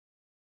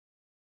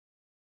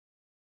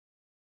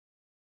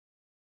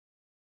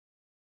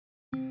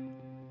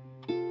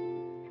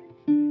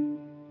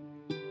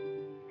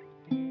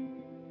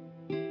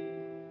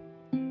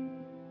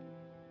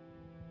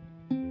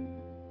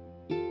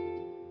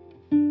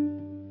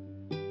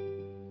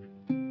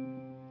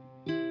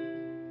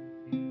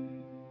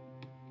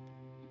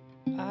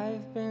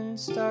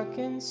stuck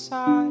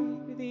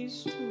inside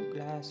these two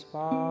glass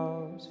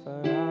walls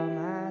for all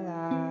my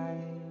life.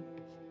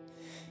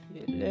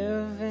 You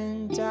live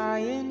and die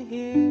in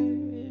here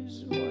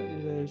is what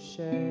they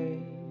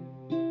say.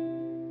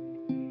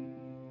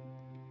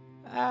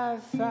 I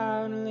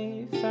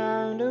finally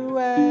found a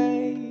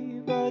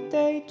way, but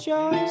they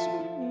just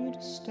want me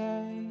to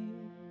stay.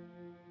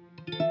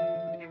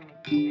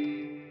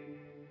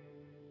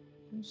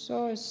 And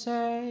so I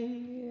say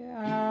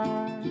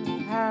I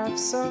have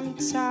some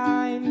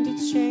time to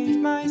change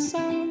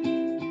myself.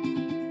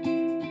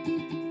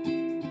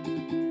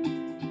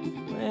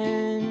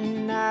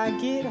 When I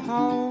get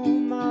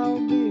home, I'll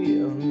be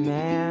a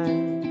man.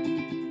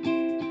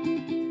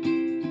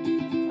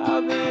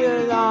 I'll be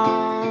a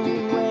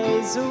long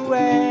ways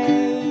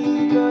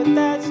away, but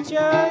that's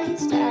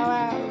just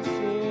how I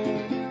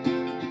feel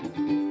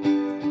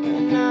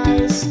when I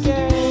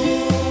escape.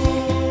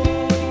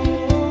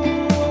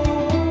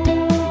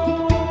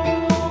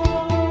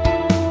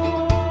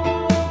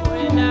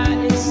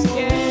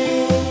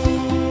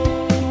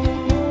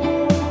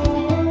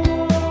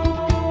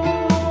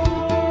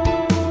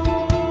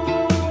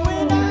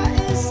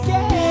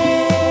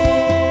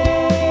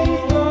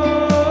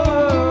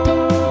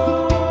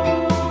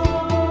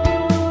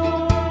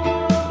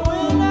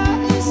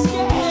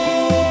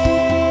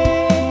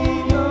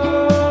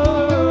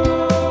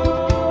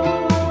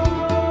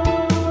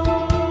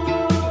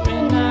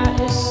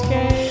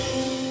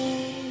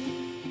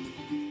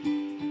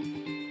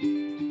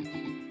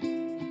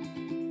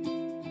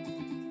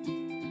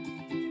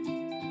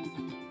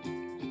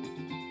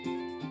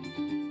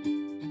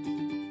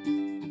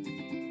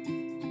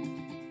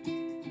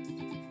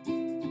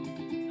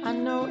 I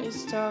know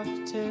it's tough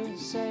to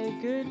say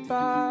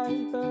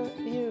goodbye, but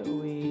here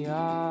we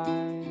are,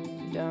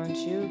 don't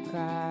you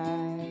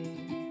cry.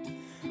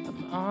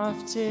 I'm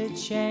off to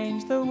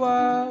change the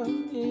world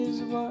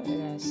is what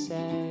I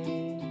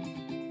say.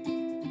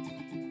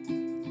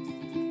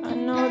 I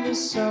know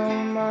there's so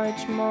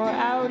much more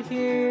out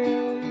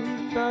here,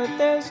 but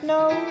there's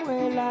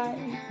nowhere like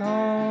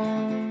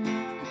home.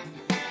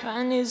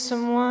 I need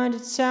someone to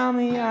tell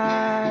me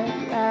I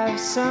have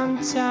some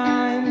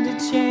time to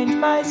change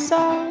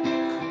myself.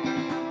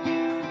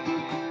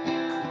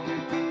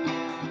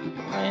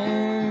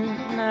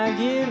 When I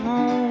get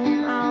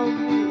home, I'll be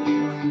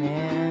a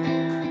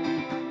man.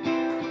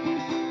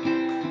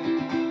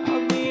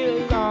 I'll be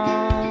a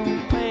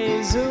long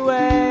ways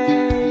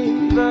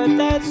away, but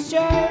that's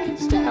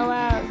just how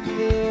I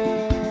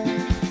feel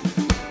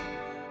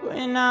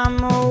when I'm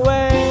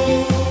away.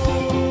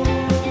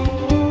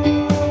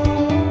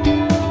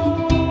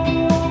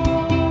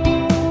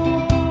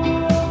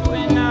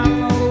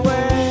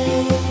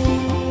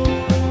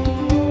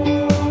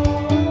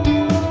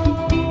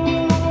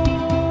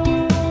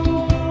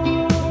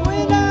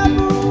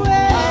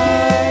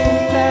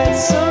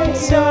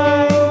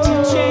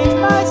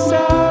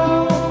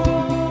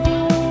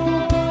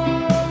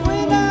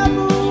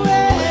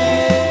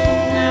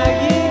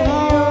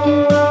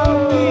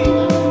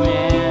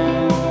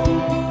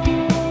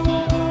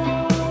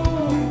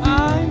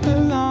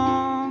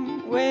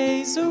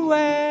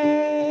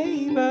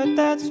 Away, but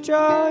that's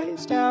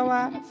just how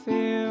I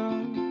feel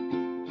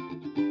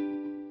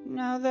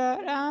now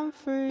that I'm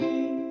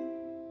free.